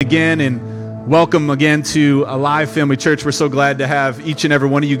again, and welcome again to Alive Family Church. We're so glad to have each and every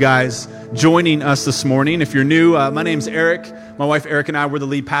one of you guys joining us this morning. If you're new, my name's Eric. My wife Eric and I, we're the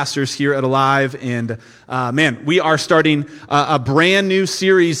lead pastors here at Alive, and we are starting a brand new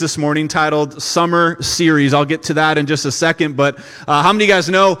series this morning titled Summer Series. I'll get to that in just a second, but how many of you guys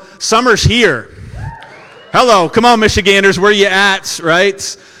know summer's here? Hello, come on, Michiganders, where you at,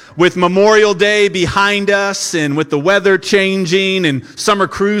 right? With Memorial Day behind us and with the weather changing and summer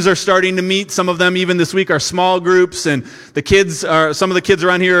crews are starting to meet. Some of them even this week are small groups, and some of the kids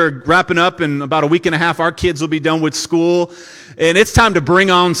around here are wrapping up. In about a week and a half, our kids will be done with school, and it's time to bring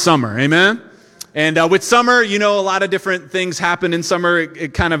on summer. Amen? And with summer, a lot of different things happen in summer.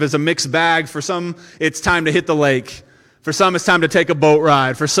 It kind of is a mixed bag. For some, it's time to hit the lake. For some, it's time to take a boat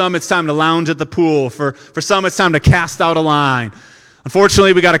ride. For some, it's time to lounge at the pool. For some, it's time to cast out a line.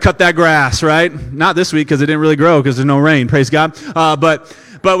 Unfortunately, we got to cut that grass, right? Not this week because it didn't really grow because there's no rain, praise God. But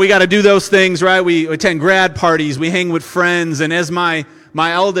we got to do those things, right? We attend grad parties, we hang with friends, and as my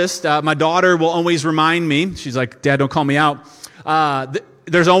eldest, my daughter will always remind me, she's like, Dad, don't call me out.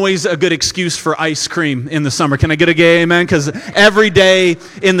 There's always a good excuse for ice cream in the summer. Can I get a gay amen? Because every day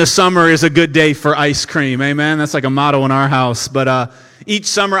in the summer is a good day for ice cream, amen? That's like a motto in our house. But each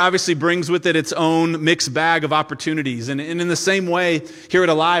summer obviously brings with it its own mixed bag of opportunities. And in the same way, here at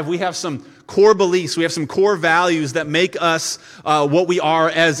Alive, we have some core beliefs, we have some core values that make us what we are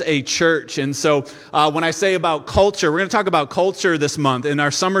as a church. And so when I say about culture, we're going to talk about culture this month. In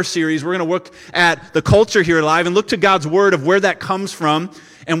our summer series, we're going to look at the culture here at Alive and look to God's Word of where that comes from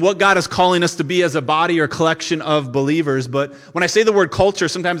and what God is calling us to be as a body or collection of believers. But when I say the word culture,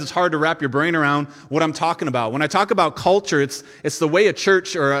 sometimes it's hard to wrap your brain around what I'm talking about. When I talk about culture, it's the way a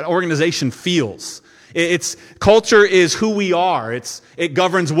church or an organization feels. Culture is who we are. It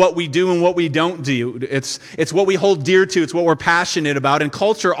governs what we do and what we don't do. It's what we hold dear to. It's what we're passionate about. And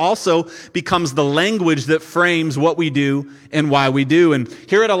culture also becomes the language that frames what we do and why we do. And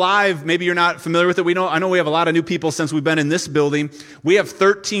here at Alive, maybe you're not familiar with it. I know we have a lot of new people since we've been in this building. We have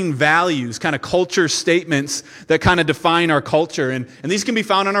 13 values, kind of culture statements that kind of define our culture. And these can be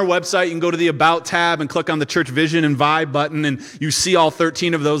found on our website. You can go to the About tab and click on the Church Vision and Vibe button, and you see all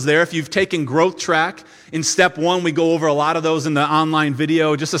 13 of those there. If you've taken Growth Track, in step 1, we go over a lot of those in the online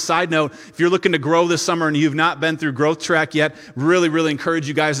video. Just a side note, if you're looking to grow this summer and you've not been through Growth Track yet, really, really encourage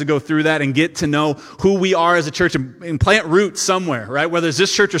you guys to go through that and get to know who we are as a church and plant roots somewhere, right? Whether it's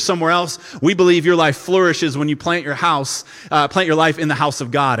this church or somewhere else, we believe your life flourishes when you plant your life in the house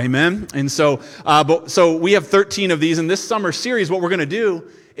of God. Amen? And so we have 13 of these. In this summer series, what we're going to do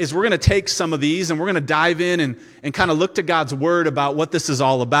is we're going to take some of these and we're going to dive in and kind of look to God's Word about what this is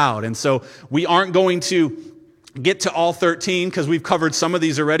all about. And so we aren't going to get to all 13 because we've covered some of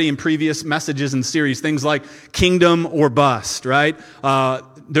these already in previous messages and series. Things like kingdom or bust, right?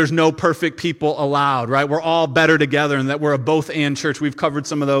 There's no perfect people allowed, right? We're all better together and that we're a both-and church. We've covered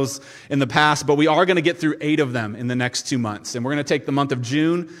some of those in the past, but we are going to get through 8 of them in the next 2 months. And we're going to take the month of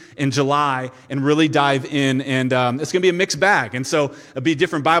June and July and really dive in. And it's going to be a mixed bag. And so it'll be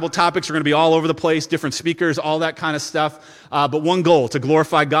different Bible topics. We're going to be all over the place, different speakers, all that kind of stuff. But one goal, to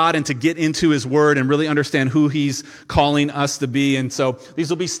glorify God and to get into His Word and really understand who He's calling us to be. And so these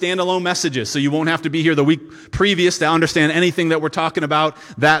will be standalone messages. So you won't have to be here the week previous to understand anything that we're talking about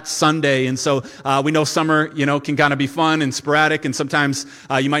that Sunday. And so we know summer, can kind of be fun and sporadic. And sometimes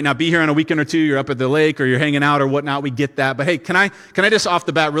you might not be here on a weekend or two. You're up at the lake or you're hanging out or whatnot. We get that. But hey, can I just off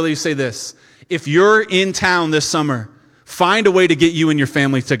the bat really say this? If you're in town this summer, find a way to get you and your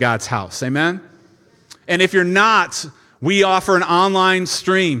family to God's house. Amen? And if you're not, we offer an online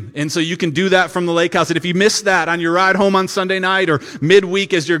stream, and so you can do that from the lake house. And if you miss that on your ride home on Sunday night or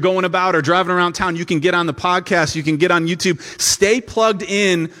midweek as you're going about or driving around town, you can get on the podcast, you can get on YouTube. Stay plugged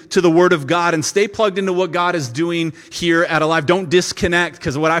in to the Word of God and stay plugged into what God is doing here at Alive. Don't disconnect,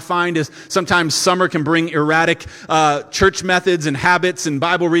 because what I find is sometimes summer can bring erratic church methods and habits and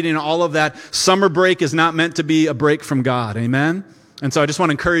Bible reading and all of that. Summer break is not meant to be a break from God. Amen? And so I just want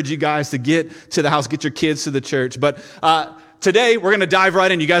to encourage you guys to get to the house, get your kids to the church. But today, we're going to dive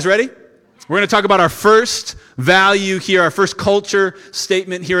right in. You guys ready? We're going to talk about our first value here, our first culture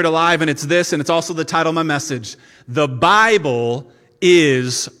statement here at Alive, and it's this, and it's also the title of my message. The Bible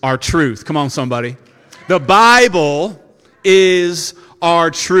is our truth. Come on, somebody. The Bible is our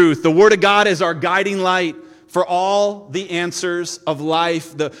truth. The Word of God is our guiding light for all the answers of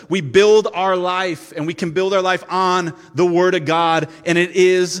life. We build our life, and we can build our life on the Word of God, and it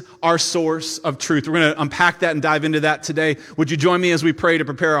is our source of truth. We're going to unpack that and dive into that today. Would you join me as we pray to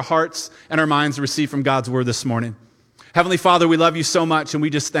prepare our hearts and our minds to receive from God's Word this morning? Heavenly Father, we love you so much, and we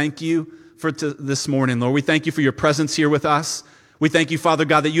just thank you for this morning, Lord. We thank you for your presence here with us. We thank you, Father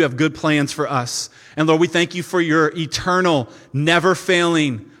God, that you have good plans for us. And Lord, we thank you for your eternal, never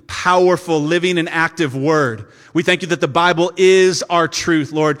failing, powerful, living, and active word. We thank you that the Bible is our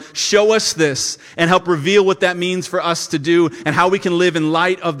truth, Lord. Show us this and help reveal what that means for us to do and how we can live in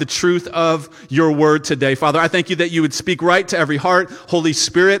light of the truth of your word today. Father, I thank you that you would speak right to every heart. Holy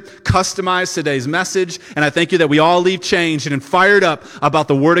Spirit, customize today's message. And I thank you that we all leave changed and fired up about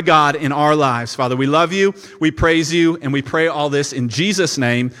the word of God in our lives. Father, we love you, we praise you, and we pray all this in Jesus'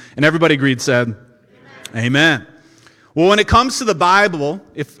 name. And everybody agreed said, Amen. Well, when it comes to the Bible,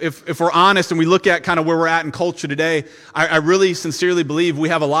 if we're honest and we look at kind of where we're at in culture today, I really sincerely believe we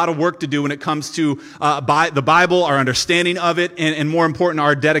have a lot of work to do when it comes to the Bible, our understanding of it, and more important,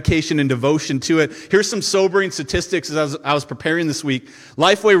 our dedication and devotion to it. Here's some sobering statistics as I was preparing this week.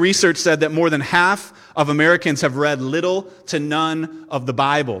 Lifeway Research said that more than half of Americans have read little to none of the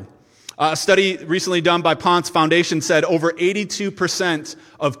Bible. A study recently done by Ponce Foundation said over 82%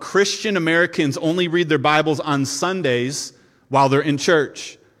 of Christian Americans only read their Bibles on Sundays while they're in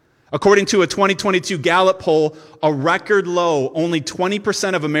church. According to a 2022 Gallup poll, a record low, only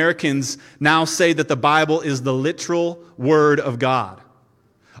 20% of Americans now say that the Bible is the literal Word of God.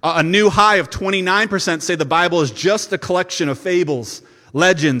 A new high of 29% say the Bible is just a collection of fables,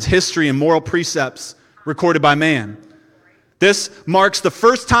 legends, history, and moral precepts recorded by man. This marks the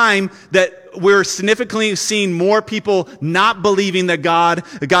first time that we're significantly seeing more people not believing that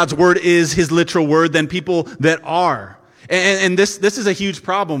God's word is his literal word than people that are. And this is a huge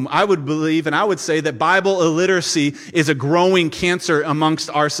problem. I would believe and I would say that Bible illiteracy is a growing cancer amongst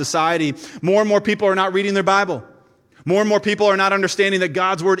our society. More and more people are not reading their Bible. More and more people are not understanding that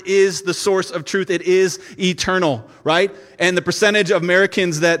God's word is the source of truth. It is eternal, right? And the percentage of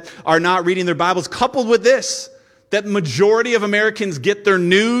Americans that are not reading their Bibles, coupled with this, that majority of Americans get their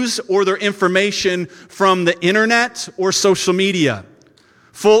news or their information from the internet or social media,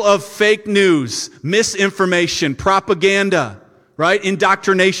 full of fake news, misinformation, propaganda, right?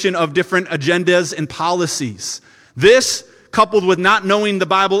 Indoctrination of different agendas and policies. This, coupled with not knowing the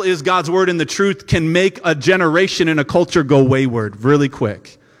Bible is God's word and the truth, can make a generation and a culture go wayward really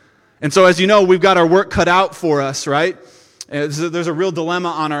quick. And so, as you know, we've got our work cut out for us, right? There's a real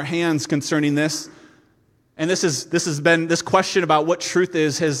dilemma on our hands concerning this. And this question about what truth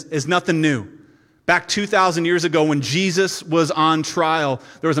is nothing new. Back 2,000 years ago when Jesus was on trial,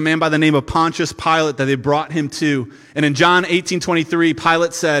 there was a man by the name of Pontius Pilate that they brought him to. And in John 18:23,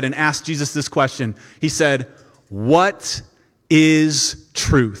 Pilate said and asked Jesus this question. He said, "What is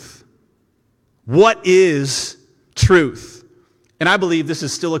truth?" What is truth? And I believe this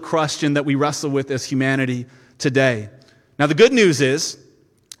is still a question that we wrestle with as humanity today. Now the good news is,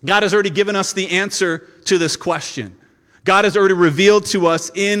 God has already given us the answer to this question. God has already revealed to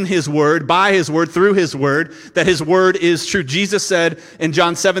us in his word, by his word, through his word, that his word is true. Jesus said in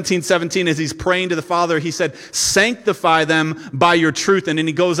John 17:17, as he's praying to the Father, he said, "Sanctify them by your truth." And then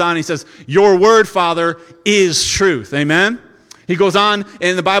he goes on, he says, "Your word, Father, is truth." Amen? He goes on,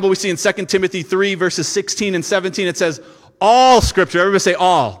 in the Bible we see in 2 Timothy 3, verses 16 and 17, it says, all scripture, everybody say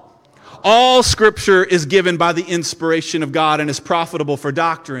all. All scripture is given by the inspiration of God and is profitable for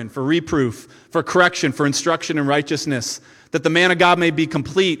doctrine, for reproof, for correction, for instruction in righteousness, that the man of God may be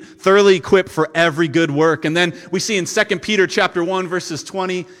complete, thoroughly equipped for every good work. And then we see in 2 Peter chapter 1, verses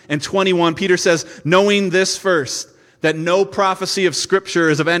 20 and 21, Peter says, "Knowing this first, that no prophecy of Scripture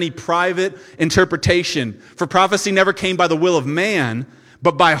is of any private interpretation. For prophecy never came by the will of man,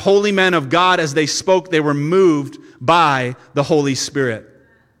 but by holy men of God. As they spoke, they were moved by the Holy Spirit."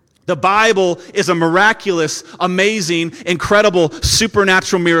 The Bible is a miraculous, amazing, incredible,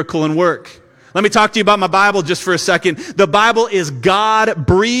 supernatural miracle and work. Let me talk to you about my Bible just for a second. The Bible is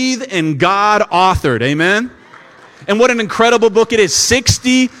God-breathed and God-authored. Amen? And what an incredible book it is.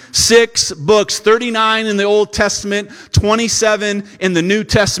 66 books, 39 in the Old Testament, 27 in the New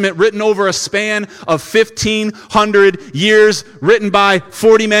Testament, written over a span of 1,500 years, written by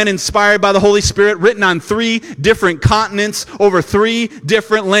 40 men inspired by the Holy Spirit, written on 3 different continents, over 3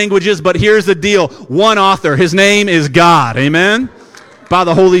 different languages. But here's the deal. One author. His name is God. Amen? By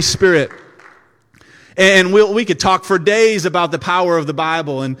the Holy Spirit. And we could talk for days about the power of the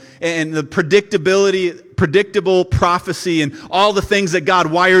Bible and the predictable prophecy and all the things that God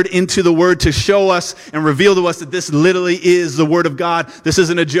wired into the Word to show us and reveal to us that this literally is the Word of God. This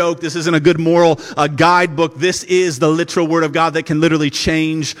isn't a joke. This isn't a good moral guidebook. This is the literal Word of God that can literally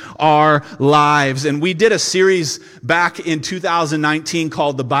change our lives. And we did a series back in 2019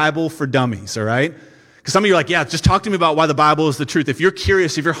 called The Bible for Dummies, all right? Because some of you are like, yeah, just talk to me about why the Bible is the truth. If you're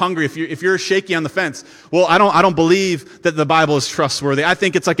curious, if you're hungry, if you're shaky on the fence, well, I don't believe that the Bible is trustworthy. I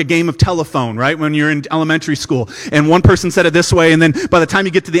think it's like a game of telephone, right? When you're in elementary school, and one person said it this way, and then by the time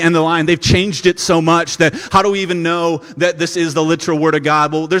you get to the end of the line, they've changed it so much that how do we even know that this is the literal Word of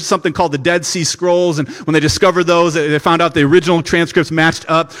God? Well, there's something called the Dead Sea Scrolls, and when they discovered those, they found out the original transcripts matched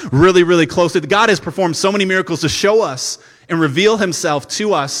up really, really closely. God has performed so many miracles to show us and reveal himself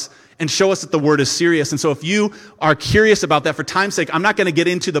to us and show us that the Word is serious. And so if you are curious about that, for time's sake, I'm not going to get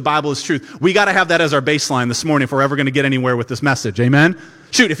into the Bible as truth. We got to have that as our baseline this morning if we're ever going to get anywhere with this message. Amen?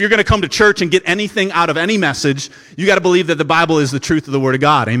 Shoot, if you're going to come to church and get anything out of any message, you got to believe that the Bible is the truth of the Word of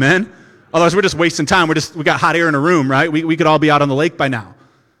God. Amen? Otherwise, we're just wasting time. We got hot air in a room, right? We could all be out on the lake by now.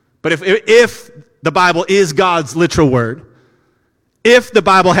 But if the Bible is God's literal Word, if the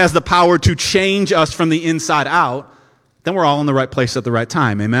Bible has the power to change us from the inside out, then we're all in the right place at the right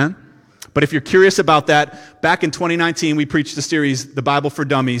time. Amen? But if you're curious about that, back in 2019, we preached the series, The Bible for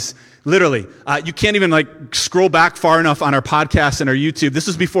Dummies. Literally, you can't even scroll back far enough on our podcast and our YouTube. This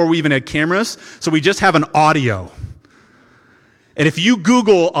was before we even had cameras, so we just have an audio. And if you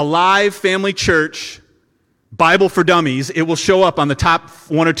Google Alive Family Church Bible for Dummies, it will show up on the top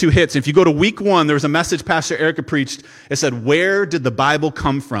 1 or 2 hits. If you go to week 1, there was a message Pastor Eric preached. It said, "Where did the Bible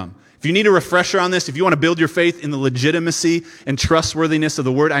come from?" If you need a refresher on this, if you want to build your faith in the legitimacy and trustworthiness of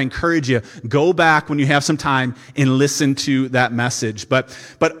the Word, I encourage you, go back when you have some time and listen to that message. But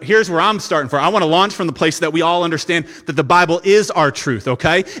here's where I'm starting for. I want to launch from the place that we all understand that the Bible is our truth,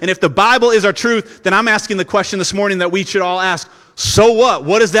 okay? And if the Bible is our truth, then I'm asking the question this morning that we should all ask, so what?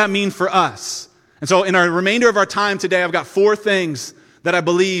 What does that mean for us? And so in our remainder of our time today, I've got 4 things that I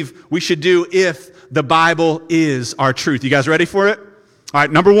believe we should do if the Bible is our truth. You guys ready for it? All right,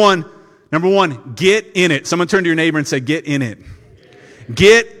 number one, get in it. Someone turn to your neighbor and say, get in it.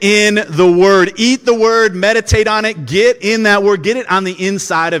 Get in the Word. Eat the Word, meditate on it, get in that Word, get it on the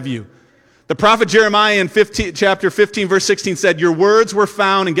inside of you. The prophet Jeremiah in chapter 15, verse 16 said, your words were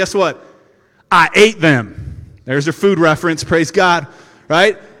found, and guess what? I ate them. There's your food reference, praise God,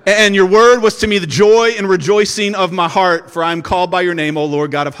 right? And your word was to me the joy and rejoicing of my heart, for I am called by your name, O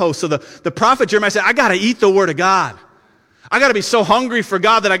Lord God of hosts. So the prophet Jeremiah said, I got to eat the Word of God. I got to be so hungry for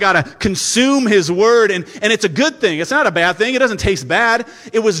God that I got to consume His Word. And it's a good thing. It's not a bad thing. It doesn't taste bad.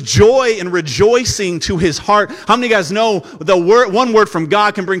 It was joy and rejoicing to His heart. How many of you guys know one word from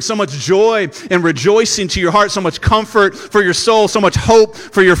God can bring so much joy and rejoicing to your heart, so much comfort for your soul, so much hope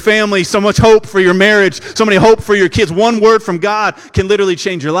for your family, so much hope for your marriage, so many hope for your kids. One word from God can literally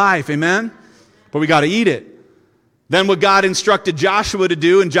change your life. Amen? But we got to eat it. Then what God instructed Joshua to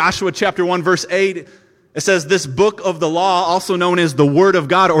do in Joshua chapter 1, verse 8, it says, this book of the law, also known as the Word of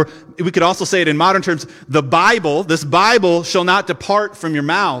God, or we could also say it in modern terms, the Bible, this Bible shall not depart from your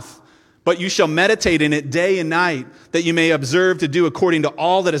mouth, but you shall meditate in it day and night, that you may observe to do according to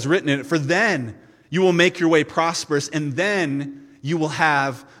all that is written in it. For then you will make your way prosperous, and then you will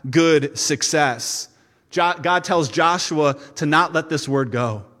have good success. God tells Joshua to not let this word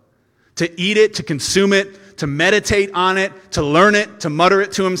go, to eat it, to consume it, to meditate on it, to learn it, to mutter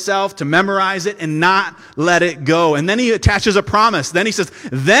it to himself, to memorize it, and not let it go. And then he attaches a promise. Then he says,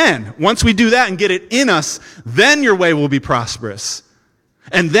 then, once we do that and get it in us, then your way will be prosperous.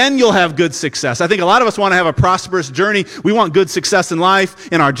 And then you'll have good success. I think a lot of us want to have a prosperous journey. We want good success in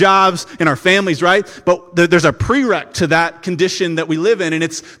life, in our jobs, in our families, right? But there's a prereq to that condition that we live in, and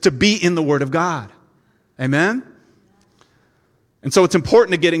it's to be in the Word of God. Amen? And so it's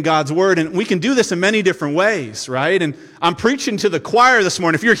important to get in God's Word, and we can do this in many different ways, right? And I'm preaching to the choir this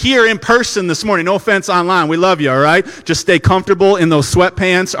morning. If you're here in person this morning, no offense online, we love you, all right? Just stay comfortable in those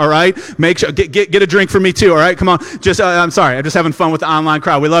sweatpants, all right? Make sure, get a drink for me too, all right? Come on. I'm sorry, I'm just having fun with the online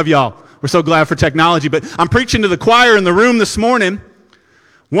crowd. We love y'all. We're so glad for technology. But I'm preaching to the choir in the room this morning.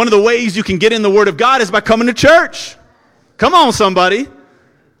 One of the ways you can get in the Word of God is by coming to church. Come on, somebody.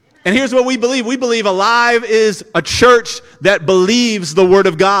 And here's what we believe. We believe Alive is a church that believes the Word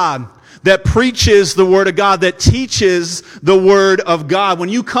of God, that preaches the Word of God, that teaches the Word of God. When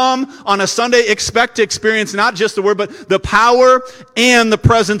you come on a Sunday, expect to experience not just the Word, but the power and the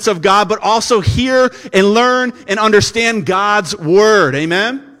presence of God, but also hear and learn and understand God's Word.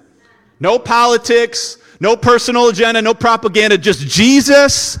 Amen? No politics, no personal agenda, no propaganda, just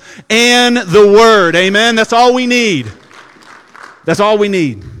Jesus and the Word. Amen? That's all we need. That's all we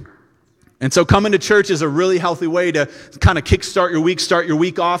need. And so coming to church is a really healthy way to kind of kickstart your week, start your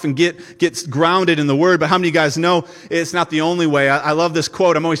week off and get grounded in the Word. But how many of you guys know it's not the only way? I love this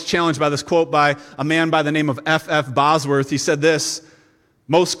quote. I'm always challenged by this quote by a man by the name of F.F. Bosworth. He said this,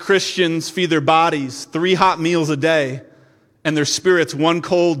 most Christians feed their bodies 3 hot meals a day and their spirits 1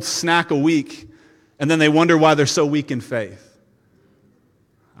 cold snack a week. and then they wonder why they're so weak in faith.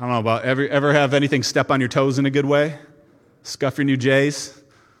 I don't know about ever have anything step on your toes in a good way? Scuff your new J's?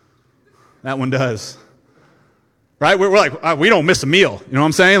 That one does. Right? We're like, we don't miss a meal. You know what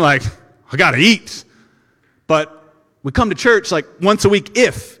I'm saying? Like, I got to eat. But we come to church like once a week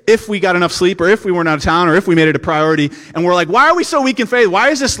if we got enough sleep or if we weren't out of town or if we made it a priority. And we're like, why are we so weak in faith? Why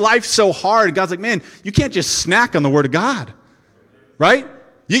is this life so hard? And God's like, man, you can't just snack on the Word of God. Right?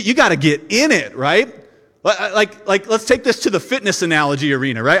 You got to get in it, right? Like, let's take this to the fitness analogy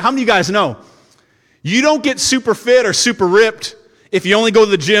arena, right? How many of you guys know? You don't get super fit or super ripped if you only go to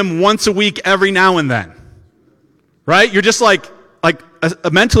the gym once a week every now and then. Right? You're just like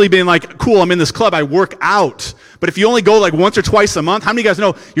mentally being like, cool, I'm in this club, I work out. But if you only go like once or twice a month, how many of you guys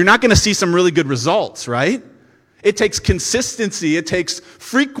know you're not going to see some really good results, right? It takes consistency, it takes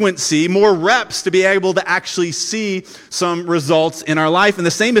frequency, more reps to be able to actually see some results in our life. And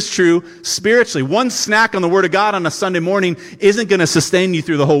the same is true spiritually. One snack on the Word of God on a Sunday morning isn't going to sustain you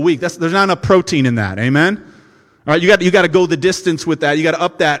through the whole week. There's not enough protein in that, amen? All right, you got to go the distance with that. You got to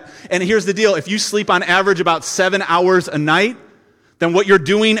up that. And here's the deal. If you sleep on average about 7 hours a night, then what you're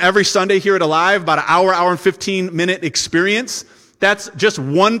doing every Sunday here at Alive, about an hour and 15-minute experience, that's just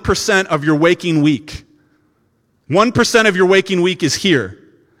 1% of your waking week. 1% of your waking week is here.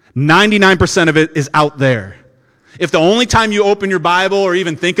 99% of it is out there. If the only time you open your Bible or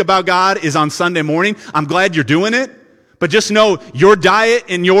even think about God is on Sunday morning, I'm glad you're doing it. But just know your diet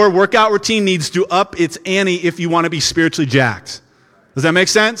and your workout routine needs to up its ante if you want to be spiritually jacked. Does that make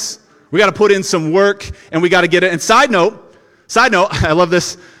sense? We got to put in some work and we got to get it. And side note, I love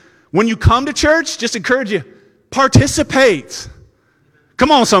this. When you come to church, just encourage you, participate.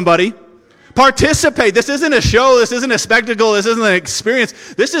 Come on, somebody. Participate. This isn't a show. This isn't a spectacle. This isn't an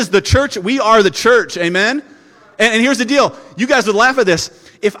experience. This is the church. We are the church. Amen? And here's the deal. You guys would laugh at this.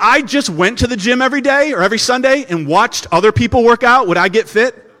 If I just went to the gym every day or every Sunday and watched other people work out, would I get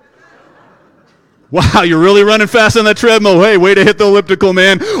fit? Wow, you're really running fast on that treadmill. Hey, way to hit the elliptical,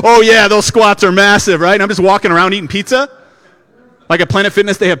 man. Oh, yeah, those squats are massive, right? And I'm just walking around eating pizza. Like at Planet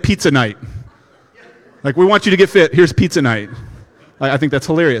Fitness, they have pizza night. Like, we want you to get fit. Here's pizza night. I think that's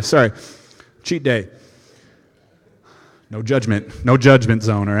hilarious. Sorry. Cheat day. No judgment. No judgment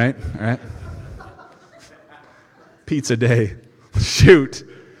zone, all right? All right? Pizza day. Shoot.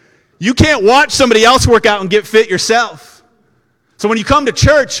 You can't watch somebody else work out and get fit yourself. So when you come to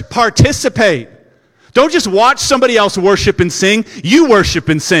church, participate. Don't just watch somebody else worship and sing. You worship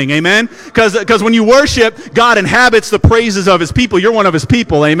and sing, amen? Because when you worship, God inhabits the praises of His people. You're one of His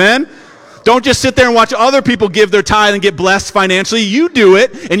people, amen? Don't just sit there and watch other people give their tithe and get blessed financially. You do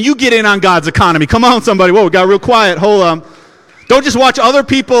it, and you get in on God's economy. Come on, somebody. Whoa, we got real quiet. Hold on. Don't just watch other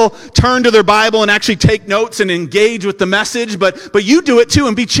people turn to their Bible and actually take notes and engage with the message, but you do it too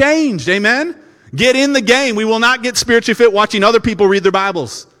and be changed, amen? Get in the game. We will not get spiritually fit watching other people read their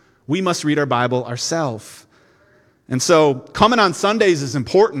Bibles. We must read our Bible ourselves. And so coming on Sundays is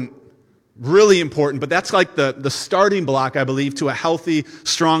important, really important, but that's like the starting block, I believe, to a healthy,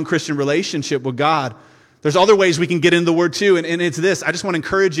 strong Christian relationship with God. There's other ways we can get into the Word too, and it's this. I just want to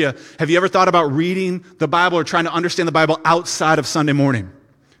encourage you. Have you ever thought about reading the Bible or trying to understand the Bible outside of Sunday morning?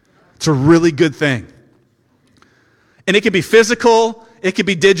 It's a really good thing. And it could be physical, it could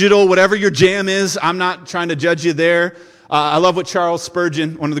be digital, whatever your jam is. I'm not trying to judge you there. I love what Charles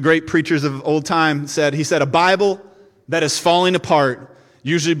Spurgeon, one of the great preachers of old time, said. He said, a Bible that is falling apart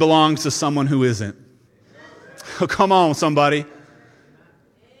usually belongs to someone who isn't. Oh, come on, somebody.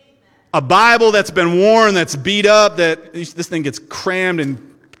 A Bible that's been worn, that's beat up, that this thing gets crammed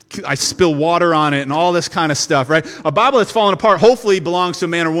and I spill water on it and all this kind of stuff, right? A Bible that's fallen apart hopefully belongs to a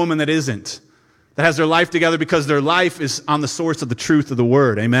man or woman that isn't, that has their life together because their life is on the source of the truth of the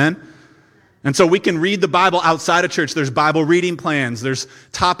Word, amen? And so we can read the Bible outside of church. There's Bible reading plans. There's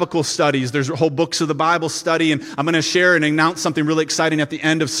topical studies. There's whole books of the Bible study. And I'm going to share and announce something really exciting at the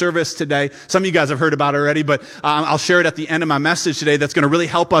end of service today. Some of you guys have heard about it already, but I'll share it at the end of my message today. That's going to really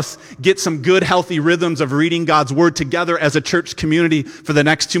help us get some good, healthy rhythms of reading God's Word together as a church community for the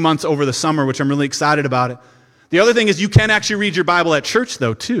next 2 months over the summer, which I'm really excited about it. The other thing is you can actually read your Bible at church,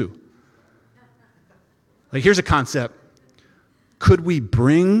 though, too. Like, here's a concept. Could we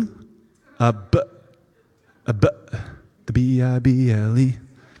bring the B-I-B-L-E.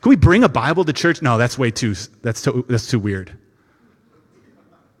 Can we bring a Bible to church? No, that's too weird.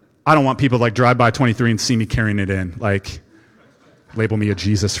 I don't want people to like drive by 23 and see me carrying it in. Like, label me a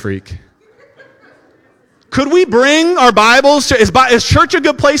Jesus freak. Could we bring our Bibles? Is church a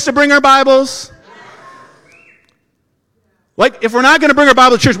good place to bring our Bibles? Like, if we're not going to bring our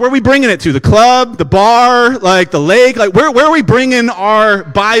Bible to church, where are we bringing it to? The club, the bar, like the lake? Like, where are we bringing our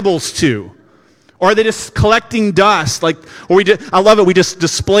Bibles to? Or are they just collecting dust? I love it, we just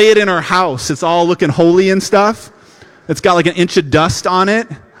display it in our house. It's all looking holy and stuff. It's got like an inch of dust on it.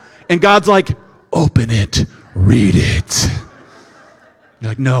 And God's like, open it, read it. You're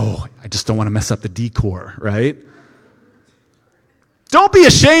like, no, I just don't want to mess up the decor, right? Don't be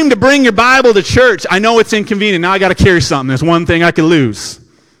ashamed to bring your Bible to church. I know it's inconvenient. Now I got to carry something. There's one thing I could lose.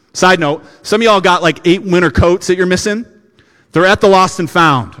 Side note, some of y'all got like 8 winter coats that you're missing. They're at the Lost and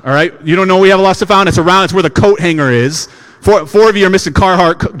Found, all right? You don't know we have a Lost and Found? It's where the coat hanger is. Four of you are missing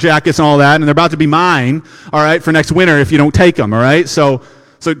Carhartt jackets and all that, and they're about to be mine, all right, for next winter if you don't take them, all right? So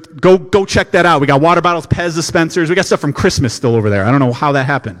go check that out. We got water bottles, Pez dispensers. We got stuff from Christmas still over there. I don't know how that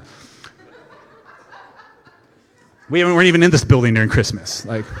happened. We weren't even in this building during Christmas.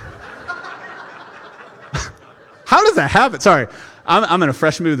 Like, how does that happen? Sorry, I'm in a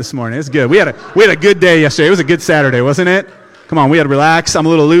fresh mood this morning. It's good. We had a good day yesterday. It was a good Saturday, wasn't it? Come on, we had to relax. I'm a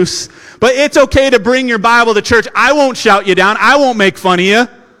little loose. But it's okay to bring your Bible to church. I won't shout you down. I won't make fun of you.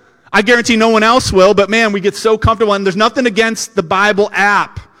 I guarantee no one else will. But man, we get so comfortable. And there's nothing against the Bible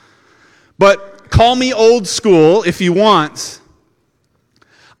app. But call me old school if you want.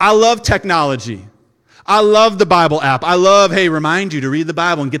 I love technology. I love the Bible app. I love, remind you to read the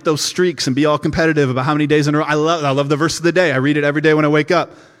Bible and get those streaks and be all competitive about how many days in a row. I love the verse of the day. I read it every day when I wake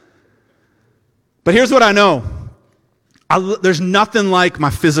up. But here's what I know. There's nothing like my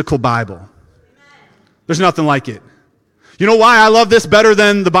physical Bible. There's nothing like it. You know why I love this better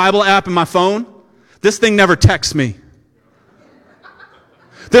than the Bible app in my phone? This thing never texts me.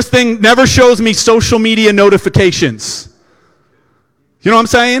 This thing never shows me social media notifications. You know what I'm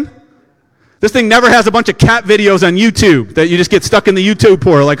saying? This thing never has a bunch of cat videos on YouTube that you just get stuck in the YouTube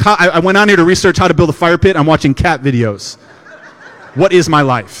portal. Like, I went on here to research how to build a fire pit. I'm watching cat videos. What is my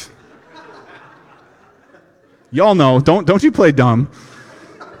life? Y'all know, don't you play dumb.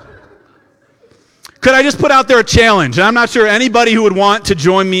 Could I just put out there a challenge? And I'm not sure anybody who would want to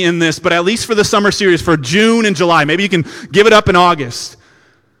join me in this, but at least for the summer series, for June and July, maybe you can give it up in August.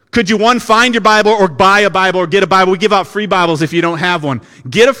 Could you, one, find your Bible or buy a Bible or get a Bible? We give out free Bibles if you don't have one.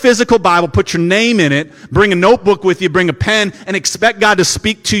 Get a physical Bible, put your name in it, bring a notebook with you, bring a pen, and expect God to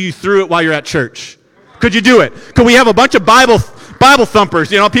speak to you through it while you're at church. Could you do it? Could we have a bunch of Bible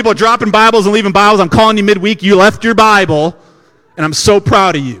thumpers? You know, people are dropping Bibles and leaving Bibles. I'm calling you midweek. You left your Bible, and I'm so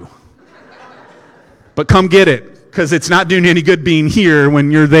proud of you. But come get it, because it's not doing you any good being here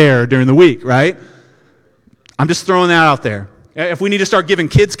when you're there during the week, right? I'm just throwing that out there. If we need to start giving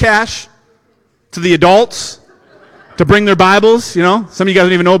kids cash to the adults to bring their Bibles, you know, some of you guys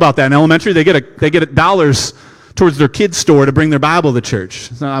don't even know about that. In elementary, they get dollars towards their kids' store to bring their Bible to church.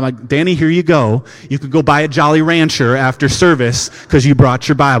 So I'm like, Danny, here you go. You could go buy a Jolly Rancher after service because you brought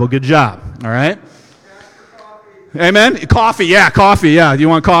your Bible. Good job. All right? Amen? Coffee. Yeah. Do you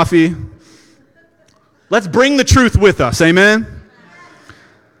want coffee? Let's bring the truth with us. Amen?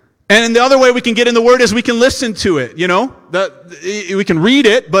 And the other way we can get in the Word is we can listen to it, you know. We can read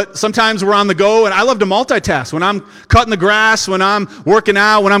it, but sometimes we're on the go, and I love to multitask. When I'm cutting the grass, when I'm working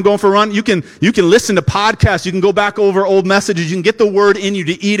out, when I'm going for a run, you can listen to podcasts. You can go back over old messages. You can get the Word in you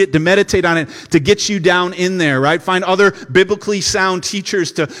to eat it, to meditate on it, to get you down in there, right? Find other biblically sound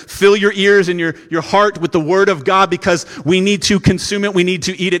teachers to fill your ears and your heart with the Word of God, because we need to consume it. We need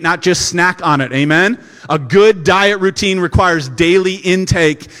to eat it, not just snack on it. Amen? A good diet routine requires daily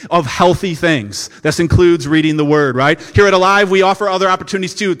intake of healthy things. This includes reading the Word, right? Here at Alive, we offer other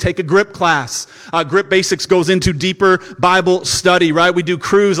opportunities too. Take a grip class. Grip Basics goes into deeper Bible study, right? We do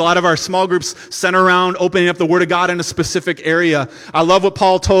crews. A lot of our small groups center around opening up the Word of God in a specific area. I love what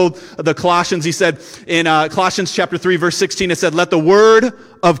Paul told the Colossians. He said in Colossians chapter 3, verse 16, it said, "Let the word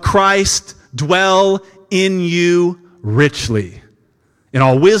of Christ dwell in you richly, in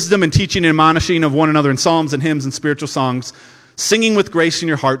all wisdom and teaching and admonishing of one another in psalms and hymns and spiritual songs, singing with grace in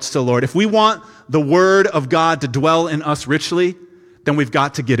your hearts to the Lord." If we want the Word of God to dwell in us richly, then we've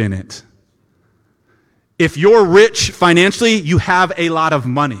got to get in it. If you're rich financially, you have a lot of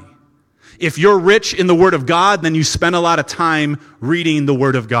money. If you're rich in the Word of God, then you spend a lot of time reading the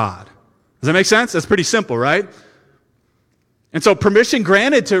Word of God. Does that make sense? That's pretty simple, right? And so permission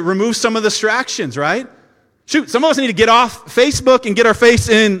granted to remove some of the distractions, right? Shoot, some of us need to get off Facebook and get our face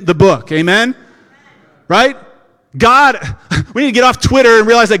in the book. Amen? Right? God, we need to get off Twitter and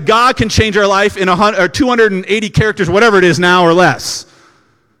realize that God can change our life in 280 characters, whatever it is now, or less.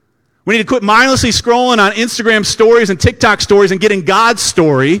 We need to quit mindlessly scrolling on Instagram stories and TikTok stories and get in God's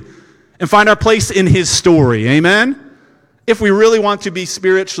story and find our place in His story. Amen? If we really want to be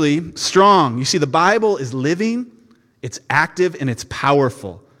spiritually strong. You see, the Bible is living, it's active, and it's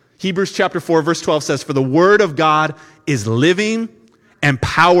powerful. Hebrews chapter 4, verse 12 says, "For the Word of God is living and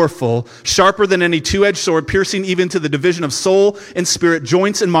powerful, sharper than any two-edged sword, piercing even to the division of soul and spirit,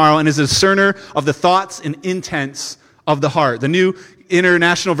 joints and marrow, and is a discerner of the thoughts and intents of the heart. The New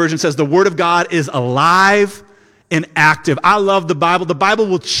International Version says the Word of God is alive and active. I love the Bible. The Bible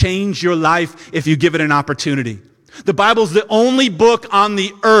will change your life if you give it an opportunity. The Bible is the only book on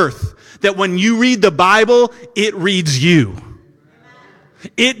the earth that when you read the Bible, it reads you.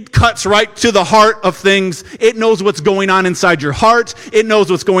 It cuts right to the heart of things. It knows what's going on inside your heart. It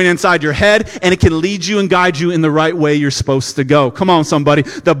knows what's going inside your head, and it can lead you and guide you in the right way you're supposed to go. Come on, somebody.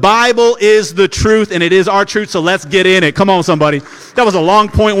 The Bible is the truth, and it is our truth, so let's get in it. Come on, somebody. That was a long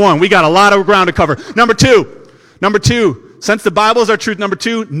point one. We got a lot of ground to cover. Number two, since the Bible is our truth, number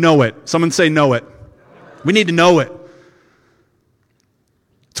two, know it. Someone say know it. We need to know it.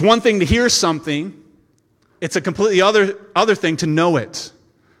 It's one thing to hear something. It's a completely other thing to know it.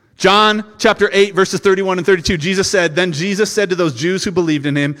 John chapter 8, verses 31 and 32, Then Jesus said to those Jews who believed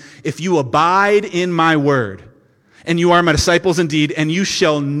in him, if you abide in my word, and you are my disciples indeed, and you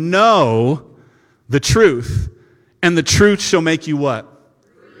shall know the truth, and the truth shall make you what?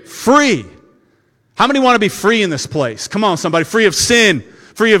 Free. How many want to be free in this place? Come on, somebody. Free of sin,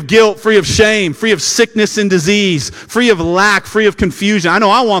 free of guilt, free of shame, free of sickness and disease, free of lack, free of confusion. I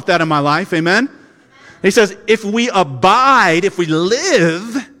know I want that in my life. Amen? He says, if we abide, if we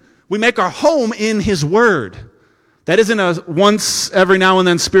live, we make our home in his word. That isn't a once every now and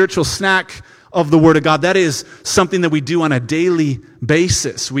then spiritual snack of the word of God. That is something that we do on a daily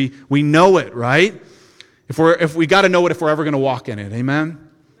basis. We know it, right? If we got to know it if we're ever going to walk in it. Amen?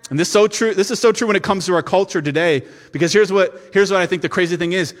 And this is so true. This is so true when it comes to our culture today, because here's what I think the crazy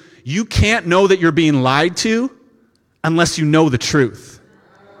thing is. You can't know that you're being lied to unless you know the truth.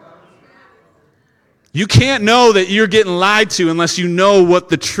 You can't know that you're getting lied to unless you know what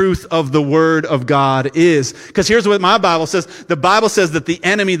the truth of the Word of God is. Because here's what my Bible says. The Bible says that the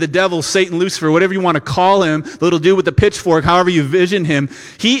enemy, the devil, Satan, Lucifer, whatever you want to call him, the little dude with the pitchfork, however you vision him,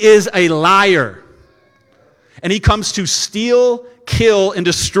 he is a liar. And he comes to steal, kill, and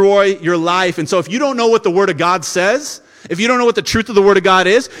destroy your life. And so if you don't know what the Word of God says, if you don't know what the truth of the Word of God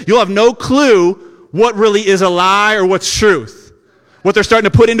is, you'll have no clue what really is a lie or what's truth. What they're starting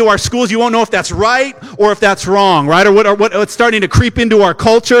to put into our schools, you won't know if that's right or if that's wrong, right? Or what's starting to creep into our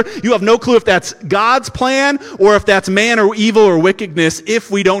culture. You have no clue if that's God's plan or if that's man or evil or wickedness if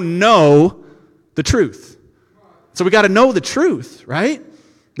we don't know the truth. So we got to know the truth, right?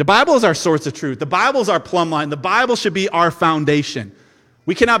 The Bible is our source of truth. The Bible is our plumb line. The Bible should be our foundation.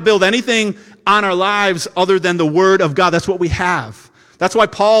 We cannot build anything on our lives other than the Word of God. That's what we have. That's why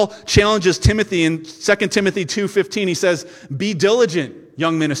Paul challenges Timothy in 2 Timothy 2:15. He says, be diligent,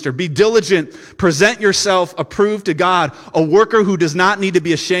 young minister. Be diligent. Present yourself approved to God, a worker who does not need to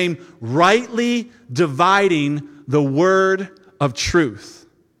be ashamed, rightly dividing the word of truth.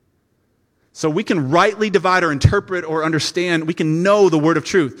 So we can rightly divide or interpret or understand. We can know the word of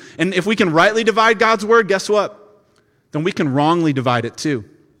truth. And if we can rightly divide God's word, guess what? Then we can wrongly divide it too.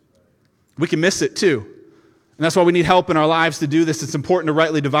 We can miss it too. And that's why we need help in our lives to do this. It's important to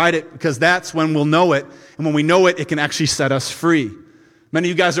rightly divide it because that's when we'll know it. And when we know it, it can actually set us free. Many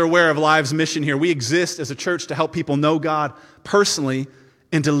of you guys are aware of Live's mission here. We exist as a church to help people know God personally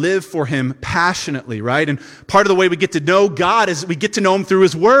and to live for him passionately, right? And part of the way we get to know God is we get to know him through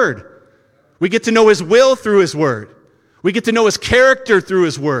his word. We get to know his will through his word. We get to know his character through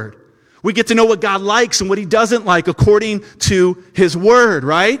his word. We get to know what God likes and what he doesn't like according to his word,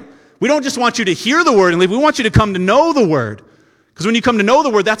 right? We don't just want you to hear the word and leave. We want you to come to know the word. Because when you come to know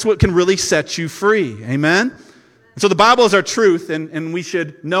the word, that's what can really set you free. Amen? So the Bible is our truth, and we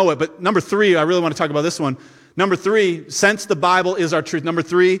should know it. But number three, I really want to talk about this one. Number three, since the Bible is our truth. Number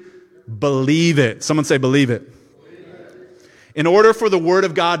three, believe it. Someone say believe it. In order for the Word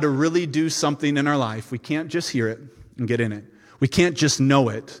of God to really do something in our life, we can't just hear it and get in it. We can't just know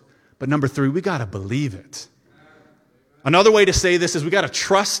it. But number three, we got to believe it. Another way to say this is we got to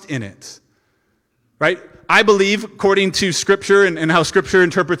trust in it, right? I believe, according to Scripture and how Scripture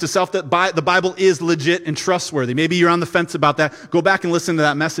interprets itself, that the Bible is legit and trustworthy. Maybe you're on the fence about that. Go back and listen to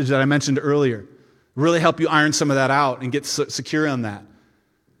that message that I mentioned earlier. Really help you iron some of that out and get secure on that.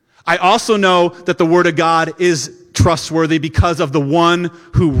 I also know that the Word of God is trustworthy because of the one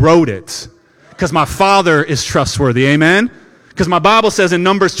who wrote it. Because my Father is trustworthy. Amen? Because my Bible says in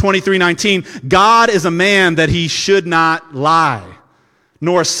Numbers 23:19, God is a man that he should not lie,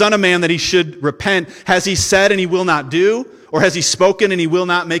 nor a son of man that he should repent. Has he said and he will not do? Or has he spoken and he will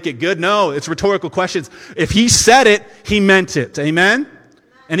not make it good? No, it's rhetorical questions. If he said it, he meant it. Amen?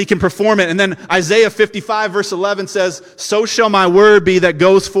 And he can perform it. And then Isaiah 55 verse 11 says, so shall my word be that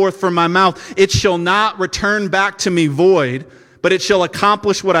goes forth from my mouth. It shall not return back to me void, but it shall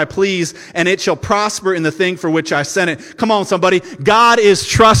accomplish what I please, and it shall prosper in the thing for which I sent it. Come on, somebody. God is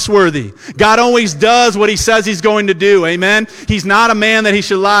trustworthy. God always does what he says he's going to do. Amen? He's not a man that he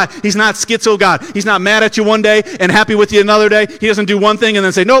should lie. He's not schizo God. He's not mad at you one day and happy with you another day. He doesn't do one thing and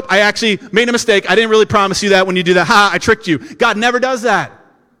then say, nope, I actually made a mistake. I didn't really promise you that when you do that. Ha, I tricked you. God never does that.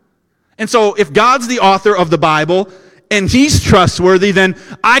 And so if God's the author of the Bible and he's trustworthy, then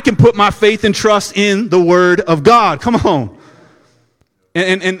I can put my faith and trust in the Word of God. Come on.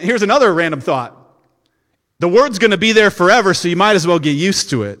 And here's another random thought. The Word's going to be there forever, so you might as well get used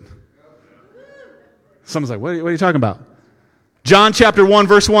to it. Someone's like, what are you talking about? John chapter 1,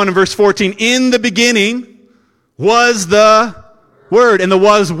 verse 1 and verse 14. In the beginning was the Word, and the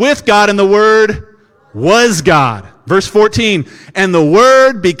was with God, and the Word was God. Verse 14, and the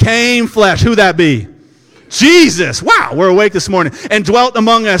Word became flesh. Who that be? Jesus. Wow, we're awake this morning. And dwelt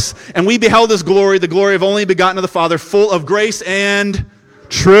among us, and we beheld his glory, the glory of only begotten of the Father, full of grace and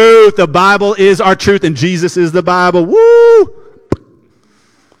truth. The Bible is our truth, and Jesus is the Bible. Woo!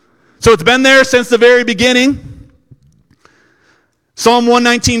 So it's been there since the very beginning. Psalm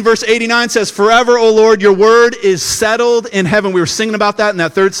 119, verse 89 says, forever, O Lord, your word is settled in heaven. We were singing about that in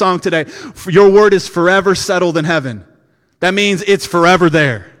that third song today. Your word is forever settled in heaven. That means it's forever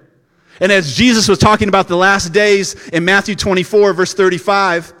there. And as Jesus was talking about the last days in Matthew 24, verse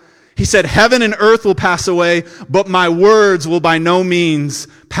 35, he said, heaven and earth will pass away, but my words will by no means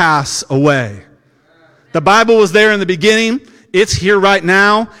pass away. The Bible was there in the beginning. It's here right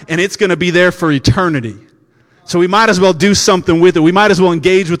now, and it's going to be there for eternity. So we might as well do something with it. We might as well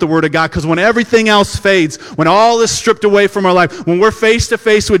engage with the Word of God, because when everything else fades, when all is stripped away from our life, when we're face to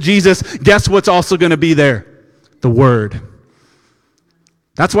face with Jesus, guess what's also going to be there? The Word.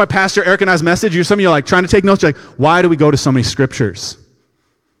 That's why Pastor Eric and I's message, some of you are like trying to take notes. You're like, why do we go to so many scriptures?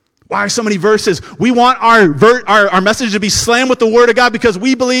 Why are so many verses? We want our message to be slammed with the Word of God because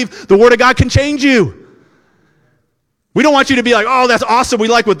we believe the Word of God can change you. We don't want you to be like, oh, that's awesome. We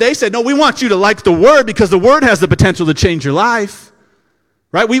like what they said. No, we want you to like the Word because the Word has the potential to change your life.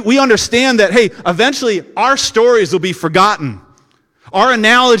 Right? We understand that, hey, eventually our stories will be forgotten. Our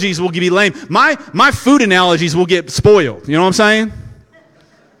analogies will be lame. My food analogies will get spoiled. You know what I'm saying?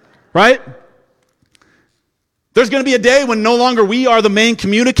 Right? There's going to be a day when no longer we are the main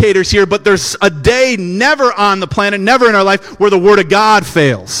communicators here, but there's a day never on the planet, never in our life, where the Word of God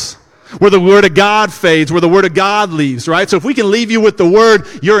fails, where the Word of God fades, where the Word of God leaves, right? So if we can leave you with the Word,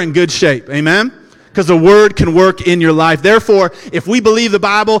 you're in good shape. Amen? Because the Word can work in your life. Therefore, if we believe the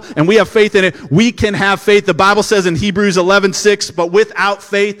Bible and we have faith in it, we can have faith. The Bible says in Hebrews 11:6, but without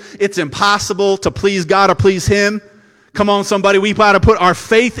faith, it's impossible to please God or please Him. Come on, somebody. We've got to put our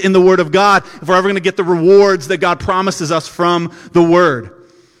faith in the Word of God if we're ever going to get the rewards that God promises us from the Word.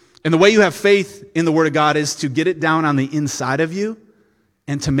 And the way you have faith in the Word of God is to get it down on the inside of you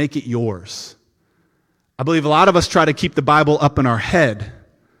and to make it yours. I believe a lot of us try to keep the Bible up in our head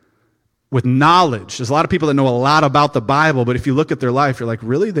with knowledge. There's a lot of people that know a lot about the Bible, but if you look at their life, you're like,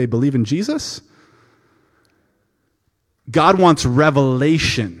 really? They believe in Jesus? God wants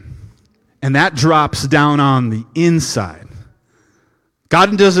revelation. And that drops down on the inside.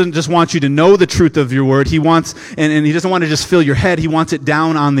 God doesn't just want you to know the truth of your word. He wants, and He doesn't want to just fill your head. He wants it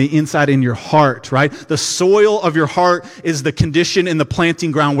down on the inside in your heart, right? The soil of your heart is the condition in the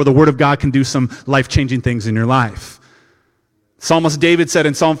planting ground where the Word of God can do some life-changing things in your life. Psalmist David said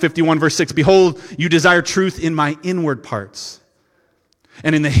in Psalm 51, verse 6, behold, you desire truth in my inward parts,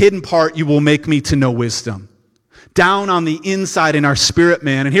 and in the hidden part you will make me to know wisdom. Down on the inside in our spirit,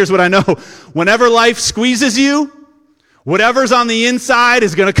 man. And here's what I know. Whenever life squeezes you, whatever's on the inside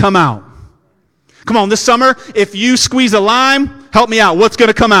is going to come out. Come on, this summer, if you squeeze a lime, help me out. What's going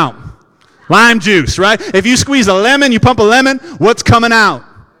to come out? Lime juice, right? If you squeeze a lemon, you pump a lemon, what's coming out?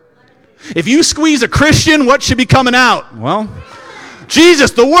 If you squeeze a Christian, what should be coming out? Well,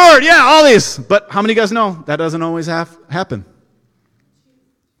 Jesus, the Word, yeah, all these. But how many of you guys know that doesn't always happen?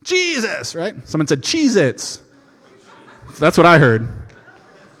 Jesus, right? Someone said Cheez-Its. That's what I heard.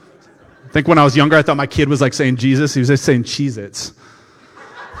 I think when I was younger, I thought my kid was like saying Jesus. He was just saying Cheez-Its.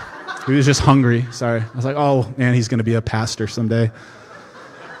 He was just hungry. Sorry. I was like, oh, man, he's going to be a pastor someday.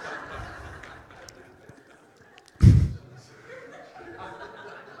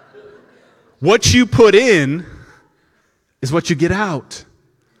 What you put in is what you get out.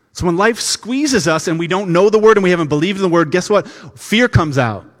 So when life squeezes us and we don't know the Word and we haven't believed in the Word, guess what? Fear comes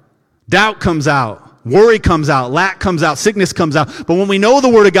out. Doubt comes out. Worry comes out, lack comes out, sickness comes out. But when we know the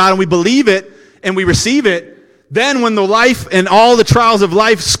Word of God and we believe it and we receive it, then when the life and all the trials of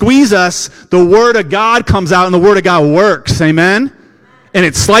life squeeze us, the Word of God comes out and the Word of God works. Amen? And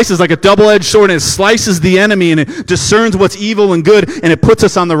it slices like a double-edged sword, and it slices the enemy, and it discerns what's evil and good, and it puts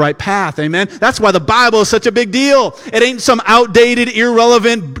us on the right path. Amen? That's why the Bible is such a big deal. It ain't some outdated,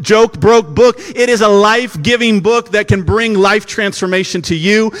 irrelevant, broke book. It is a life-giving book that can bring life transformation to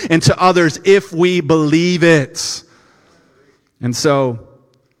you and to others if we believe it. And so,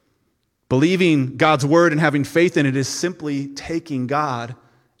 believing God's word and having faith in it is simply taking God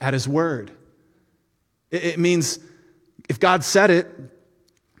at his word. It means if God said it,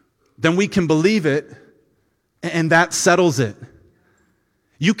 then we can believe it, and that settles it.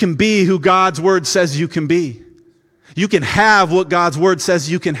 You can be who God's word says you can be. You can have what God's word says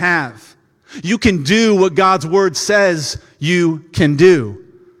you can have. You can do what God's word says you can do.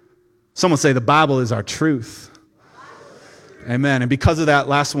 Someone say the Bible is our truth. Amen. And because of that,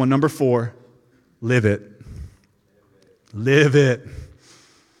 last one, number 4, live it. Live it.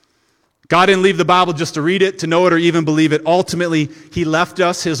 God didn't leave the Bible just to read it, to know it, or even believe it. Ultimately, he left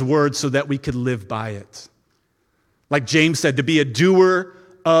us his word so that we could live by it. Like James said, to be a doer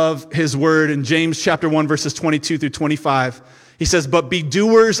of his word. In James chapter 1, verses 22 through 25, he says, "But be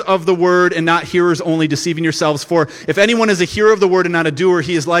doers of the word and not hearers only, deceiving yourselves. For if anyone is a hearer of the word and not a doer,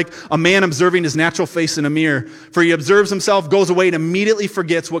 he is like a man observing his natural face in a mirror. For he observes himself, goes away, and immediately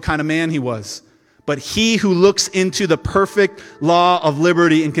forgets what kind of man he was. But he who looks into the perfect law of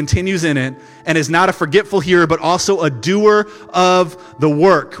liberty and continues in it, and is not a forgetful hearer, but also a doer of the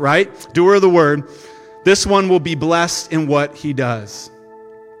work," right? Doer of the word. "This one will be blessed in what he does."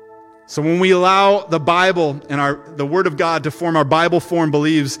 So when we allow the Bible and the word of God to form our Bible-formed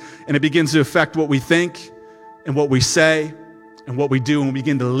beliefs, and it begins to affect what we think and what we say and what we do, and we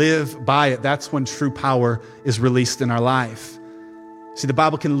begin to live by it, that's when true power is released in our life. See, the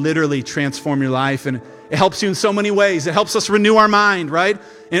Bible can literally transform your life, and it helps you in so many ways. It helps us renew our mind, right?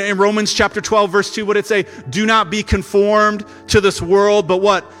 In Romans chapter 12, verse 2, what did it say? "Do not be conformed to this world, but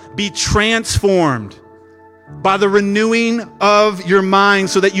what? Be transformed by the renewing of your mind,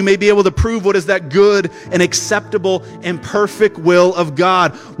 so that you may be able to prove what is that good and acceptable and perfect will of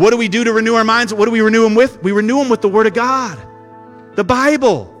God." What do we do to renew our minds? What do we renew them with? We renew them with the Word of God, the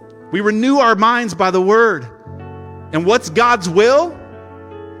Bible. We renew our minds by the Word. And what's God's will?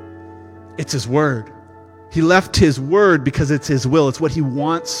 It's his word. He left his word because it's his will. It's what he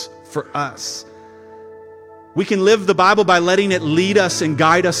wants for us. We can live the Bible by letting it lead us and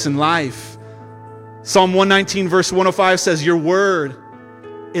guide us in life. Psalm 119 verse 105 says, "Your word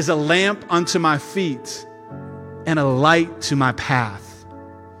is a lamp unto my feet and a light to my path."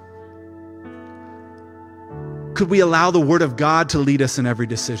 Could we allow the word of God to lead us in every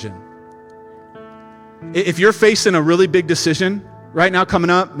decision? If you're facing a really big decision right now coming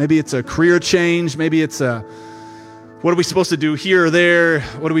up, maybe it's a career change, maybe it's what are we supposed to do here or there?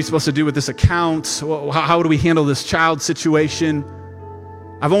 What are we supposed to do with this account? How do we handle this child situation?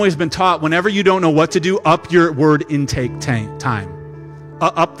 I've always been taught, whenever you don't know what to do, up your word intake time.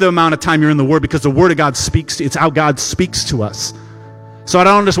 Up the amount of time you're in the word, because the word of God speaks to you. It's how God speaks to us. So I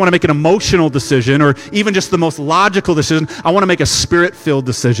don't just want to make an emotional decision or even just the most logical decision. I want to make a spirit-filled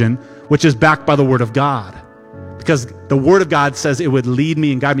decision, which is backed by the word of God. Because the word of God says it would lead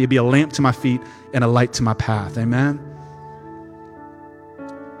me and guide me. It'd be a lamp to my feet and a light to my path. Amen?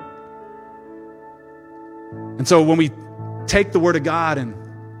 And so when we take the word of God and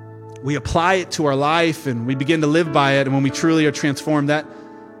we apply it to our life and we begin to live by it, and when we truly are transformed,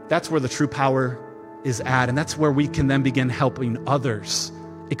 that's where the true power is at. And that's where we can then begin helping others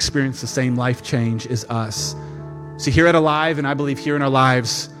experience the same life change as us. So here at Alive, and I believe here in our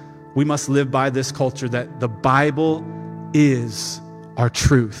lives, we must live by this culture that the Bible is our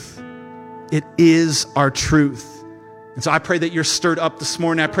truth. It is our truth. And so I pray that you're stirred up this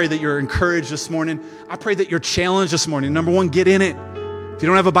morning. I pray that you're encouraged this morning. I pray that you're challenged this morning. Number 1, get in it. If you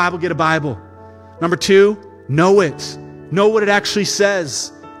don't have a Bible, get a Bible. Number 2, know it. Know what it actually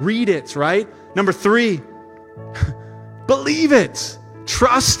says. Read it, right? Number 3, believe it.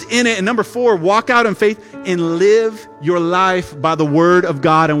 Trust in it. And number 4, walk out in faith and live your life by the word of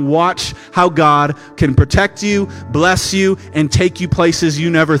God, and watch how God can protect you, bless you, and take you places you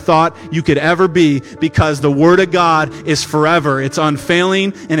never thought you could ever be, because the word of God is forever. It's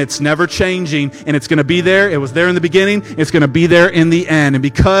unfailing and it's never changing, and it's going to be there. It was there in the beginning. It's going to be there in the end. And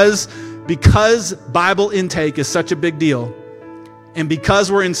because Bible intake is such a big deal, and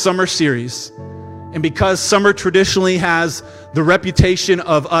because we're in summer series, and because summer traditionally has the reputation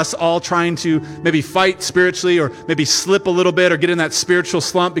of us all trying to maybe fight spiritually, or maybe slip a little bit, or get in that spiritual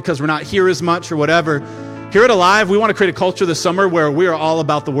slump because we're not here as much or whatever, here at Alive, we want to create a culture this summer where we are all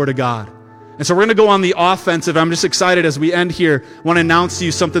about the Word of God. And so we're going to go on the offensive. I'm just excited as we end here. I want to announce to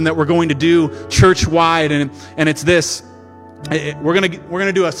you something that we're going to do church-wide, and it's this. We're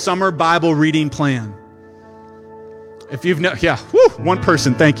gonna do a summer Bible reading plan. If you've one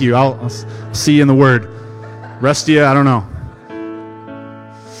person, thank you. I'll see you in the Word. Rest of you, I don't know.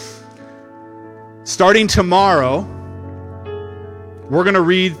 Starting tomorrow, we're going to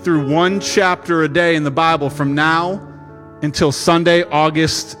read through one chapter a day in the Bible from now until Sunday,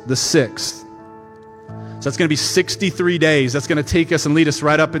 August the 6th. So that's going to be 63 days. That's going to take us and lead us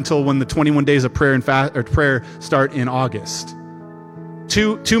right up until when the 21 days of prayer and prayer start in August.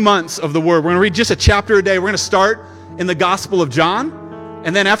 2 months of the Word. We're going to read just a chapter a day. We're going to start in the Gospel of John,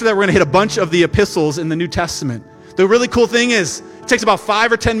 and then after that, we're going to hit a bunch of the epistles in the New Testament. The really cool thing is, it takes about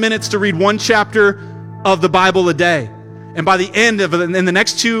 5 or 10 minutes to read one chapter of the Bible a day. And by the end of it, in the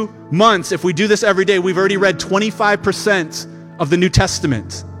next 2 months, if we do this every day, we've already read 25% of the New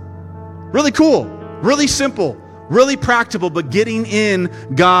Testament. Really cool, really simple, really practical, but getting in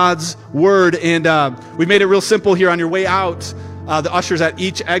God's Word. And we made it real simple here on your way out. The ushers at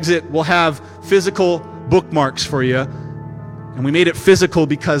each exit will have physical bookmarks for you. And we made it physical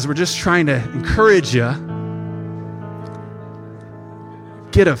because we're just trying to encourage you.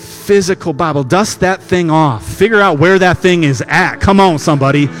 Get a physical Bible. Dust that thing off. Figure out where that thing is at. Come on,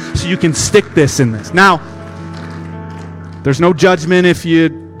 somebody, so you can stick this in this. Now, there's no judgment if you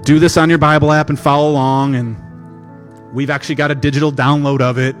do this on your Bible app and follow along. And we've actually got a digital download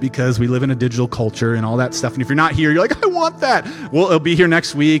of it because we live in a digital culture and all that stuff. And if you're not here, you're like, I want that. Well, it'll be here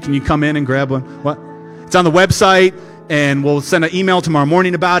next week, and you come in and grab one. What? It's on the website, and we'll send an email tomorrow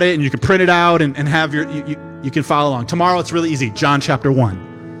morning about it, and you can print it out and have you can follow along. Tomorrow it's really easy. John chapter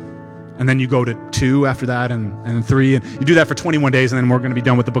 1. And then you go to 2 after that and 3. And you do that for 21 days, and then we're going to be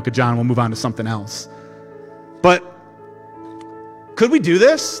done with the book of John. We'll move on to something else. But could we do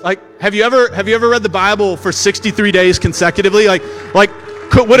this? Like, have you ever read the Bible for 63 days consecutively? Would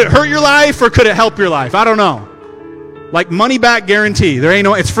it hurt your life or could it help your life? I don't know. Like, money back guarantee.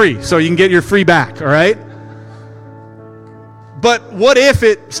 It's free, so you can get your free back, all right? But what if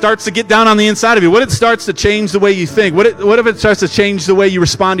it starts to get down on the inside of you? What if it starts to change the way you think? What if it starts to change the way you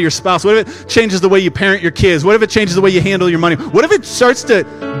respond to your spouse? What if it changes the way you parent your kids? What if it changes the way you handle your money? What if it starts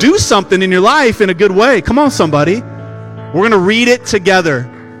to do something in your life in a good way? Come on, somebody. We're going to read it together.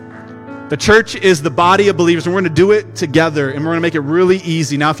 The church is the body of believers, and we're going to do it together, and we're going to make it really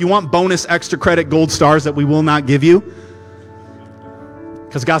easy. Now, if you want bonus extra credit gold stars that we will not give you,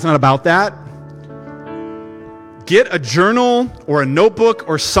 because God's not about that, get a journal or a notebook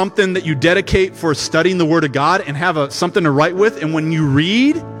or something that you dedicate for studying the Word of God and have something to write with. And when you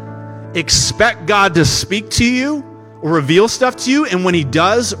read, expect God to speak to you or reveal stuff to you. And when He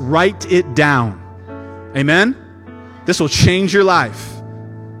does, write it down. Amen? This will change your life.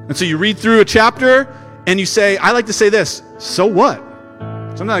 And so you read through a chapter and you say, I like to say this, so what?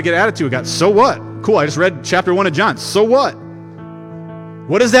 Sometimes I get an attitude with God, so what? Cool, I just read chapter 1 of John, so what?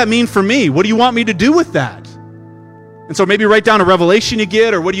 What does that mean for me? What do you want me to do with that? And so maybe write down a revelation you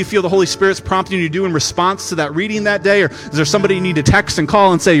get, or what do you feel the Holy Spirit's prompting you to do in response to that reading that day? Or is there somebody you need to text and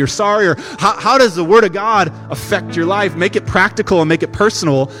call and say you're sorry? Or how does the Word of God affect your life? Make it practical and make it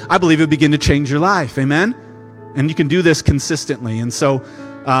personal. I believe it will begin to change your life. Amen? And you can do this consistently. And so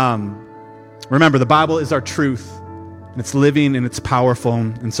remember, the Bible is our truth. And it's living and it's powerful.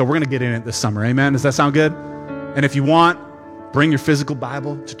 And so we're going to get in it this summer. Amen? Does that sound good? And if you want, bring your physical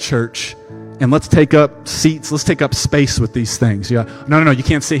Bible to church. And let's take up seats. Let's take up space with these things. Yeah. No, you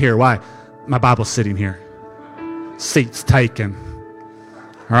can't sit here. Why? My Bible's sitting here. Seats taken.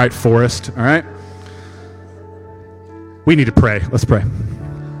 All right, Forrest. All right. We need to pray. Let's pray.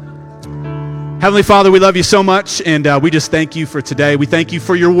 Heavenly Father, we love you so much, and we just thank you for today. We thank you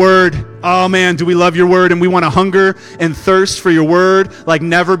for your word. Oh, man, do we love your word, and we want to hunger and thirst for your word like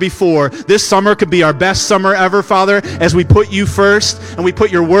never before. This summer could be our best summer ever, Father, as we put you first, and we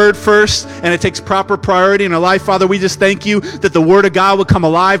put your word first, and it takes proper priority in our life. Father, we just thank you that the word of God would come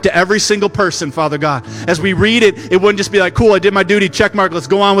alive to every single person, Father God. As we read it, it wouldn't just be like, cool, I did my duty, check mark, let's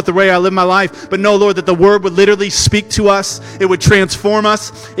go on with the way I live my life. But no, Lord, that the word would literally speak to us. It would transform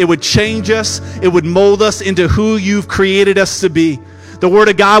us. It would change us. It would mold us into who you've created us to be. The word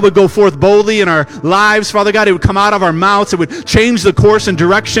of God would go forth boldly in our lives, Father God. It would come out of our mouths. It would change the course and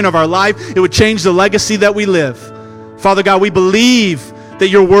direction of our life. It would change the legacy that we live. Father God, we believe that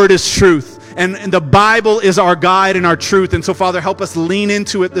your word is truth, and the Bible is our guide and our truth. And so, Father, help us lean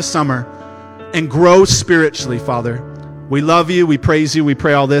into it this summer and grow spiritually, Father. We love you. We praise you. We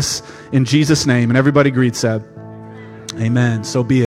pray all this in Jesus' name. And everybody agreed said, amen. So be it.